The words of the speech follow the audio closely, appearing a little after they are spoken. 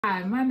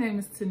Hi, my name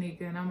is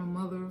Tanika and I'm a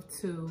mother of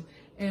two.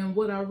 And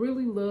what I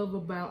really love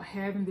about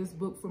having this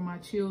book for my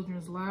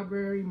children's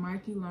library,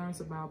 Mikey Learns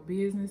About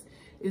Business,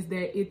 is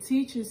that it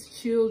teaches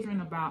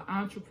children about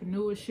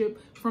entrepreneurship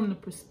from the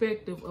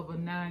perspective of a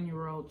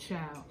 9-year-old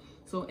child.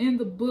 So in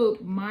the book,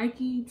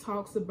 Mikey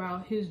talks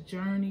about his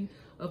journey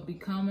of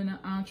becoming an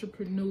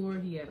entrepreneur.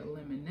 He had a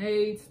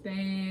lemonade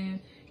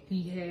stand.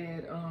 He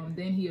had,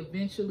 then he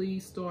eventually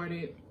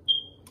started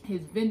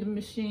his vending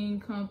machine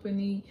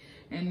company,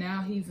 and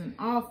now he's an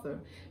author.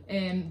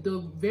 And the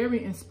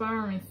very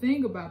inspiring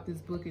thing about this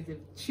book is if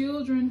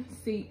children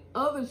see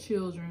other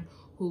children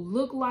who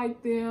look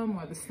like them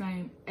or the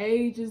same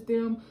age as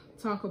them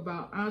talk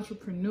about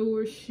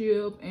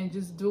entrepreneurship and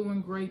just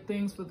doing great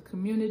things for the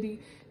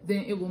community,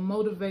 then it will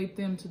motivate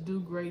them to do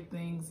great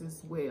things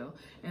as well.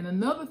 And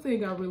another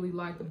thing I really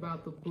liked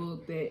about the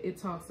book, that it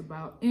talks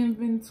about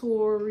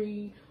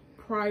inventory,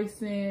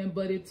 pricing,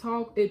 but it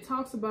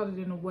talks about it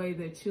in a way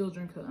that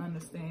children could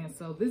understand.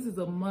 So this is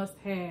a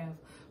must-have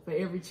for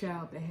every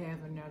child to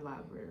have in their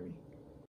library.